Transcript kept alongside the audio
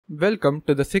Welcome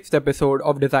to the 6th episode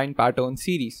of Design Pattern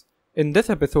series. In this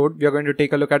episode, we are going to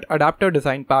take a look at adapter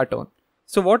design pattern.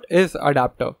 So what is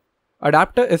adapter?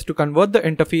 Adapter is to convert the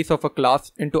interface of a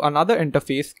class into another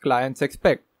interface clients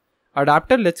expect.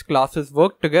 Adapter lets classes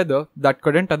work together that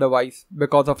couldn't otherwise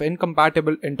because of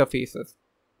incompatible interfaces.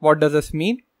 What does this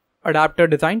mean? Adapter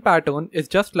design pattern is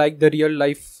just like the real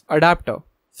life adapter.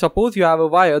 Suppose you have a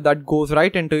wire that goes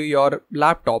right into your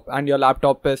laptop and your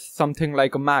laptop is something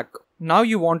like a Mac. Now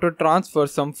you want to transfer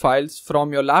some files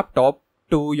from your laptop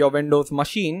to your Windows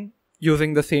machine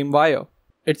using the same wire.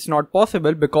 It's not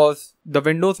possible because the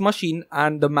Windows machine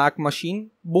and the Mac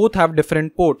machine both have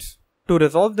different ports. To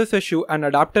resolve this issue, an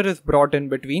adapter is brought in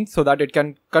between so that it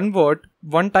can convert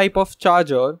one type of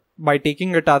charger by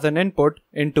taking it as an input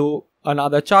into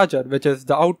another charger, which is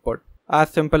the output.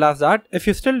 As simple as that. If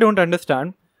you still don't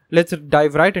understand, let's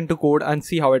dive right into code and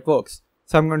see how it works.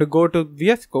 So I'm going to go to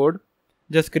VS Code.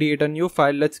 Just create a new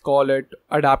file, let's call it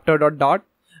adapter.dart,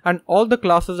 and all the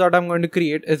classes that I'm going to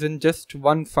create is in just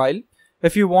one file.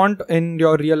 If you want in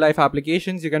your real life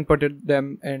applications, you can put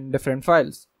them in different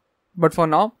files. But for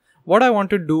now, what I want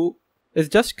to do is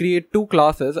just create two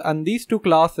classes, and these two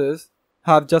classes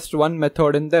have just one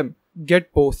method in them,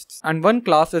 get posts. And one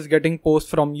class is getting posts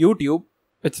from YouTube.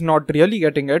 It's not really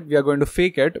getting it, we are going to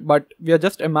fake it, but we are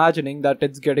just imagining that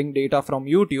it's getting data from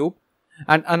YouTube.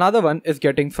 And another one is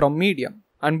getting from Medium,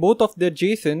 and both of their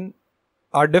JSON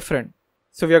are different.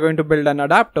 So we are going to build an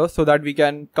adapter so that we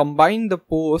can combine the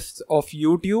posts of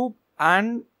YouTube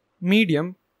and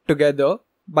Medium together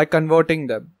by converting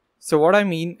them. So what I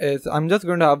mean is I'm just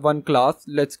going to have one class,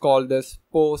 let's call this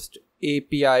post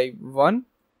API1,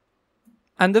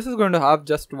 and this is going to have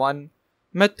just one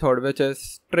method, which is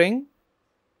string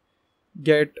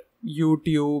get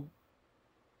YouTube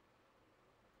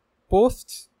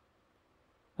posts.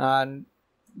 And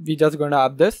we're just going to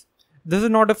have this. This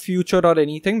is not a future or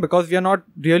anything because we are not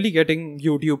really getting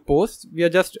YouTube posts. We are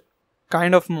just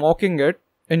kind of mocking it.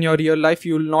 In your real life,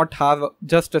 you will not have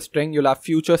just a string. You'll have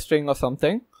future string or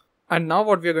something. And now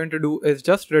what we're going to do is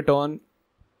just return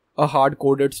a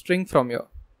hard-coded string from here.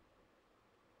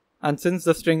 And since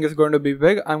the string is going to be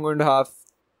big, I'm going to have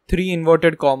 3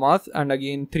 inverted commas and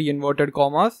again 3 inverted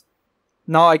commas.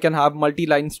 Now I can have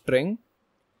multi-line string.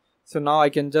 So now I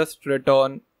can just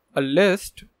return a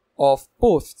list of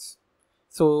posts.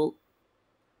 So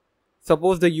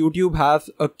suppose the YouTube has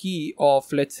a key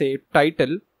of, let's say,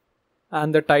 title,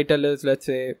 and the title is, let's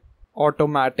say,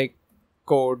 automatic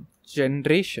code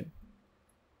generation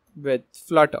with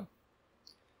Flutter.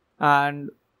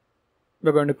 And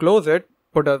we're going to close it,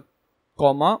 put a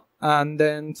comma, and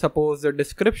then suppose the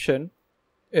description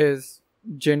is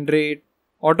generate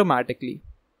automatically.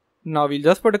 Now we'll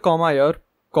just put a comma here,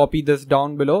 copy this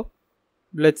down below.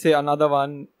 Let's say another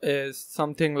one is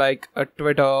something like a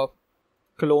Twitter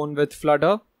clone with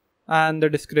Flutter, and the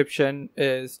description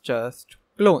is just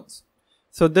clones.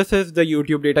 So this is the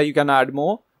YouTube data. You can add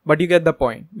more, but you get the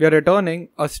point. We are returning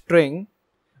a string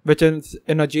which is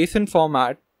in a JSON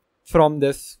format from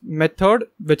this method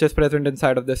which is present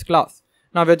inside of this class.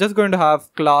 Now we're just going to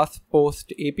have class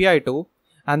post API2,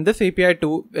 and this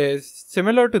API2 is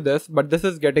similar to this, but this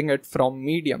is getting it from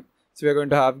Medium. So we're going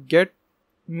to have get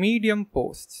Medium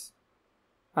posts,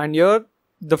 and here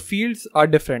the fields are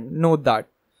different. Note that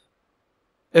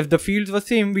if the fields were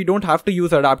same, we don't have to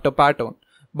use adapter pattern,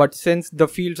 but since the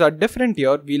fields are different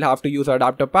here, we'll have to use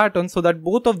adapter pattern so that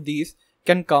both of these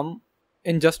can come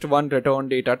in just one return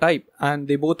data type, and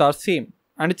they both are same,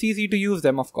 and it's easy to use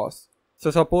them, of course.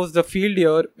 So suppose the field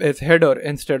here is header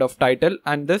instead of title,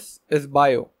 and this is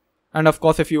bio, and of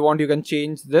course if you want, you can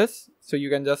change this, so you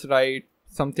can just write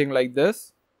something like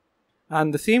this.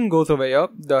 And the same goes over here.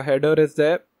 The header is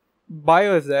there,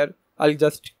 bio is there. I'll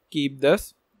just keep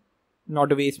this,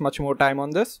 not to waste much more time on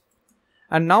this.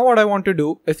 And now what I want to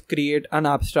do is create an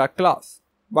abstract class.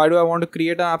 Why do I want to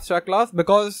create an abstract class?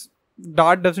 Because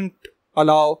Dart doesn't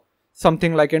allow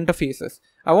something like interfaces.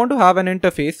 I want to have an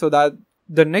interface so that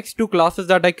the next two classes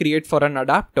that I create for an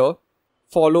adapter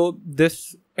follow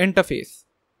this interface.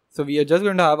 So we are just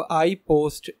going to have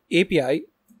iPost API.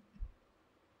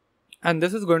 And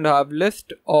this is going to have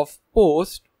list of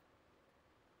post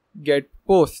get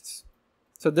posts.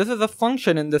 So this is a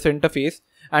function in this interface,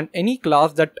 and any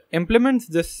class that implements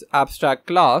this abstract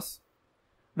class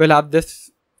will have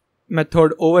this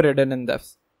method overridden in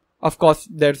this. Of course,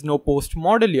 there's no post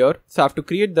model here, so I have to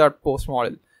create that post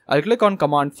model. I'll click on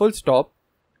command full stop,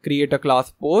 create a class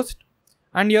post,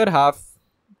 and here have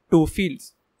two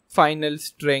fields, final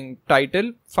string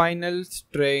title, final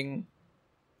string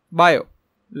bio.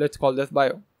 Let's call this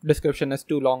bio. Description is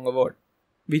too long a word.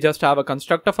 We just have a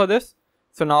constructor for this.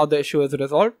 So now the issue is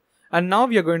resolved. And now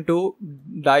we are going to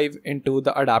dive into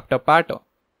the adapter pattern.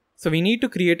 So we need to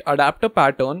create adapter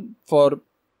pattern for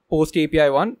post API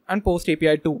 1 and post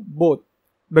API 2 both,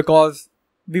 because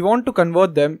we want to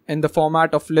convert them in the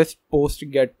format of list post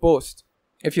get post.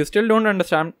 If you still don't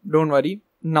understand, don't worry,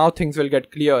 now things will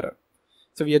get clearer.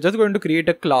 So we are just going to create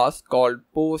a class called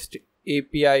post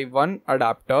API 1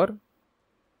 adapter,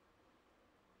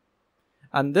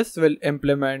 and this will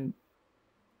implement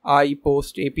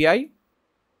post API.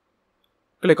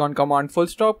 Click on command full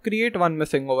stop, create one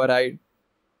missing override,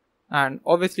 and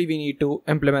obviously we need to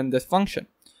implement this function.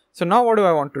 So now what do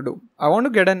I want to do? I want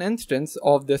to get an instance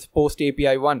of this post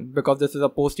API 1, because this is a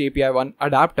post API 1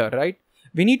 adapter, right?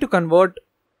 We need to convert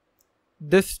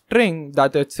this string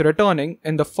that it's returning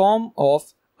in the form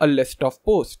of a list of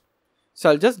posts.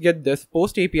 So I'll just get this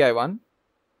post API 1.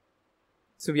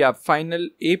 So we have final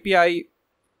API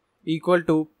equal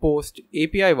to post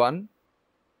API 1.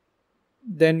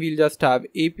 Then we'll just have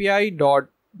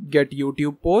API.get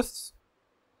YouTube posts.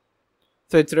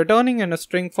 So it's returning in a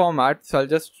string format. So I'll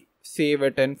just save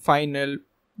it in final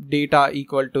data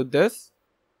equal to this.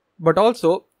 But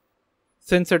also,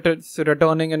 since it is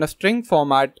returning in a string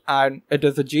format and it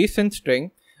is a JSON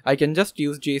string, I can just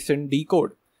use JSON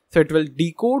decode. So it will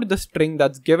decode the string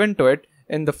that's given to it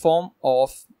in the form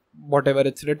of whatever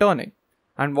it's returning.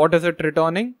 And what is it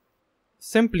returning?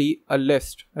 Simply a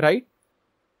list, right?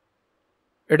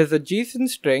 It is a JSON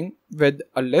string with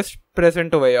a list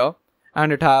present over here,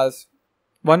 and it has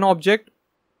one object,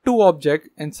 two objects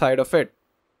inside of it.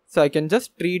 So I can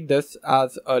just treat this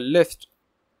as a list.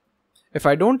 If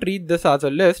I don't treat this as a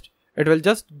list, it will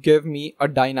just give me a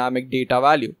dynamic data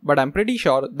value. But I'm pretty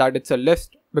sure that it's a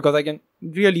list because I can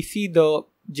really see the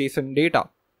JSON data.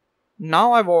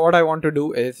 Now what I want to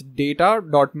do is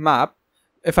data.map.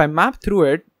 If I map through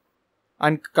it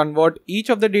and convert each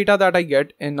of the data that I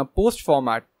get in a post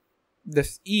format,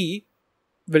 this E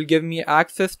will give me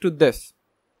access to this.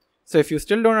 So if you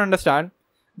still don't understand,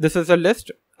 this is a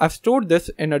list. I've stored this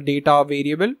in a data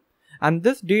variable, and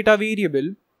this data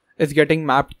variable is getting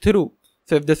mapped through.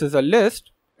 So if this is a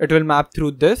list, it will map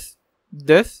through this.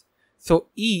 So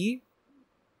E,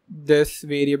 this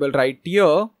variable right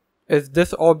here, is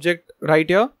this object right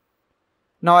here.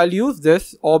 Now I'll use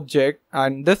this object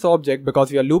and this object,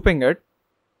 because we are looping it,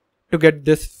 to get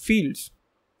this fields.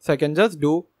 So I can just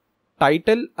do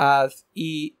title as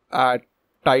E at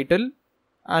title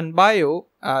and bio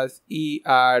as E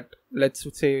at, let's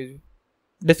say,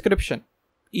 description.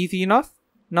 Easy enough.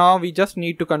 Now we just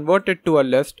need to convert it to a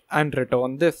list and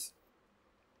return this.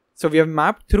 So we have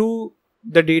mapped through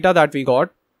the data that we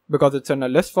got because it's in a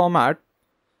list format.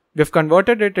 We've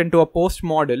converted it into a post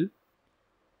model,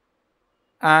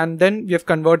 and then we have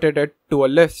converted it to a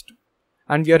list.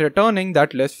 And we are returning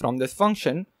that list from this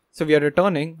function. So we are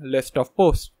returning list of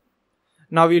posts.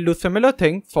 Now we'll do similar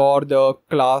thing for the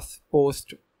class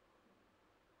post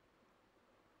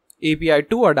API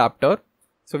 2 adapter.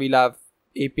 So we'll have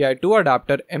API 2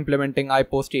 adapter implementing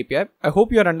iPost API. I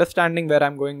hope you're understanding where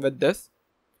I'm going with this.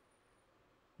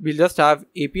 We'll just have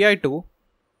API 2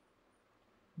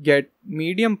 get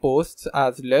medium posts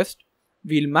as list.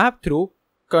 We'll map through,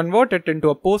 convert it into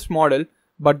a post model,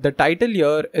 but the title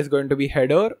here is going to be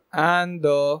header and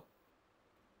the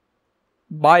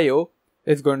bio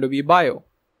is going to be bio.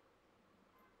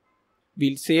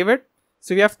 We'll save it.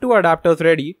 So we have two adapters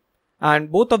ready,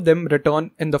 and both of them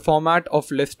return in the format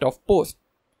of list of posts.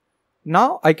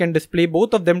 Now I can display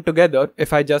both of them together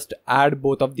if I just add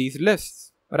both of these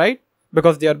lists, right?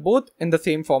 Because they are both in the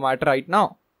same format right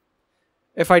now.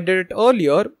 If I did it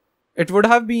earlier, it would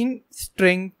have been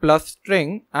string plus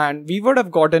string, and we would have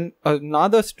gotten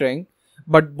another string,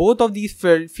 but both of these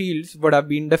fields would have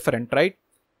been different, right?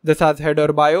 This has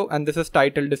header bio and this is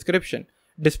title description.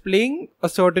 Displaying a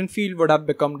certain field would have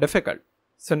become difficult.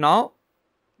 So now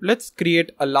let's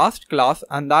create a last class,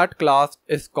 and that class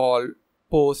is called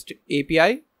post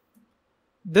API.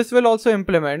 This will also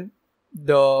implement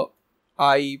the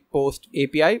iPost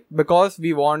API because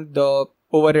we want the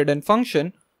overridden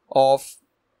function of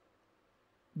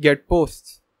get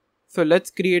posts. So let's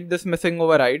create this missing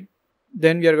override.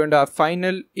 Then we are going to have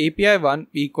final API 1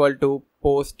 equal to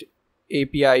post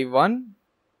API 1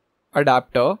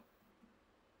 adapter.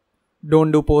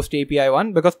 Don't do post API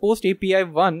 1 because post API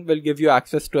 1 will give you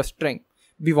access to a string.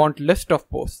 We want list of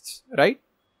posts, right?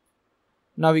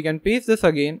 Now we can paste this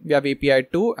again. We have API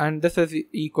 2 and this is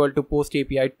equal to post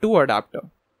API 2 adapter.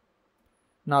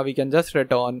 Now we can just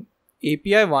return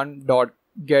API 1 dot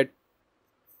get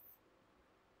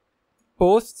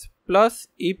posts plus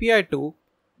API 2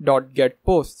 dot get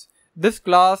posts. This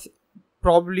class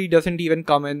probably doesn't even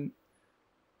come in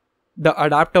the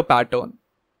adapter pattern.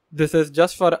 This is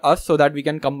just for us so that we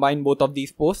can combine both of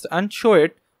these posts and show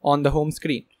it on the home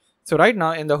screen. So right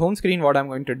now in the home screen, what I'm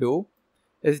going to do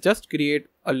is just create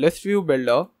a list view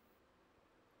builder,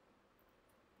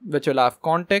 which will have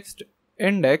context,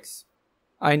 index.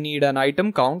 I need an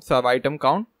item count, so I have item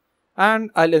count, and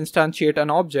I'll instantiate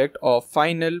an object of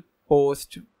final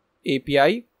post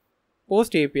API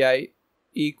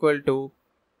equal to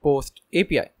post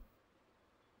API.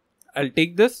 I'll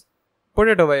take this, put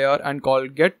it over here and call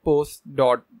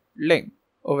getPost.link.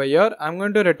 Over here, I'm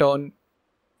going to return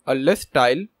a list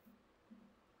tile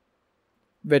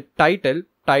with title.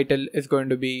 Title is going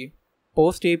to be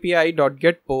post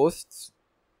API.getPosts.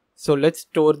 So let's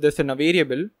store this in a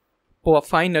variable. For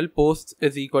final posts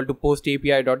is equal to post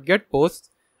API.getPosts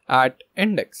at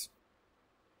index.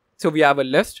 So we have a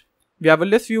list. We have a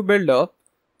list view builder.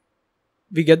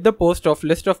 We get the post of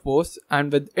list of posts,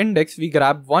 and with index we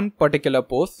grab one particular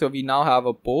post. So we now have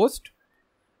a post,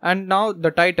 and now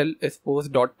the title is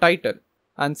post.title.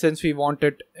 And since we want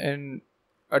it in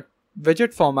a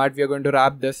widget format, we are going to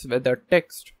wrap this with a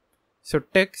text. So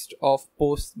text of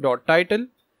post.title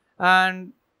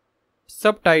and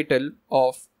subtitle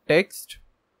of text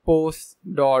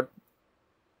post.bio.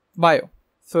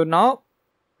 So now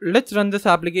let's run this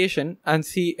application and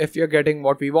see if we are getting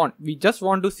what we want. We just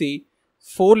want to see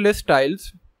 4 list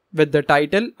tiles with the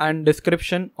title and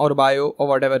description or bio or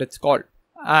whatever it's called.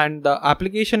 And the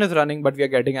application is running, but we are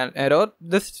getting an error.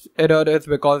 This error is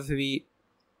because we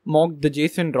mocked the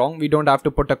JSON wrong. We don't have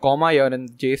to put a comma here in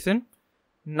JSON.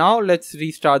 Now let's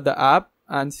restart the app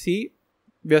and see.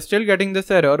 We are still getting this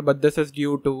error, but this is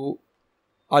due to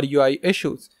our UI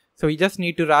issues. So we just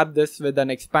need to wrap this with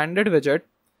an expanded widget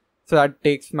so that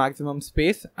takes maximum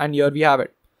space, and here we have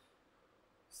it.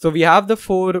 So we have the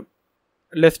 4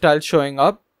 list tiles showing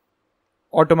up.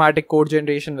 Automatic code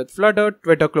generation with Flutter,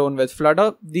 Twitter clone with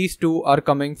Flutter. These 2 are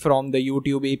coming from the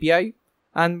YouTube API,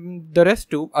 and the rest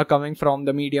 2 are coming from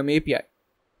the Medium API.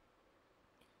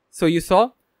 So you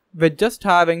saw, with just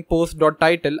having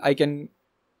post.title, I can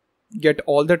get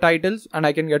all the titles and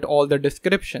I can get all the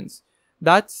descriptions.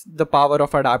 That's the power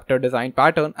of adapter design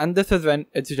pattern, and this is when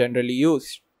it's generally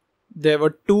used. There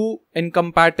were 2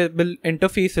 incompatible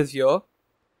interfaces here.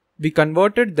 We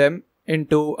converted them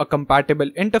into a compatible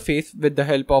interface with the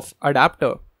help of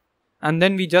adapter. And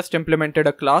then we just implemented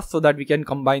a class so that we can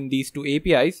combine these 2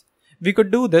 APIs. We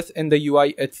could do this in the UI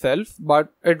itself,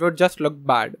 but it would just look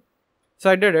bad.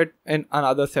 So I did it in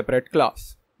another separate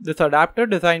class. This adapter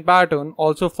design pattern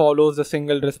also follows the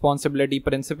single responsibility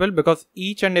principle, because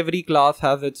each and every class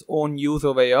has its own use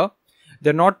over here.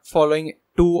 They're not following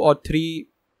 2 or 3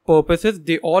 purposes.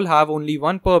 They all have only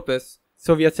one purpose.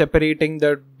 So we are separating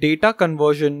the data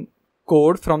conversion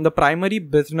code from the primary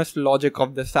business logic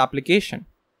of this application.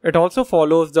 It also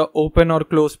follows the open or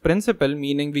close principle,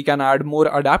 meaning we can add more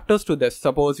adapters to this.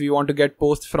 Suppose we want to get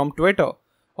posts from Twitter,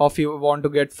 or if you want to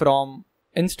get from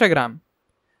Instagram,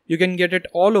 you can get it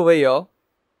all over here.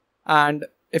 And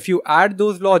if you add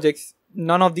those logics,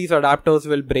 none of these adapters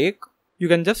will break. You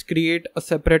can just create a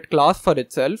separate class for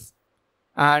itself,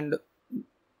 and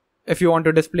if you want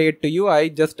to display it to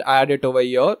UI, just add it over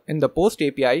here in the post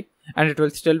API and it will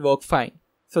still work fine.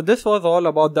 So this was all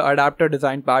about the adapter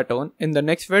design pattern. In the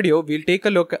next video, we'll take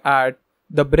a look at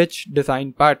the bridge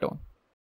design pattern.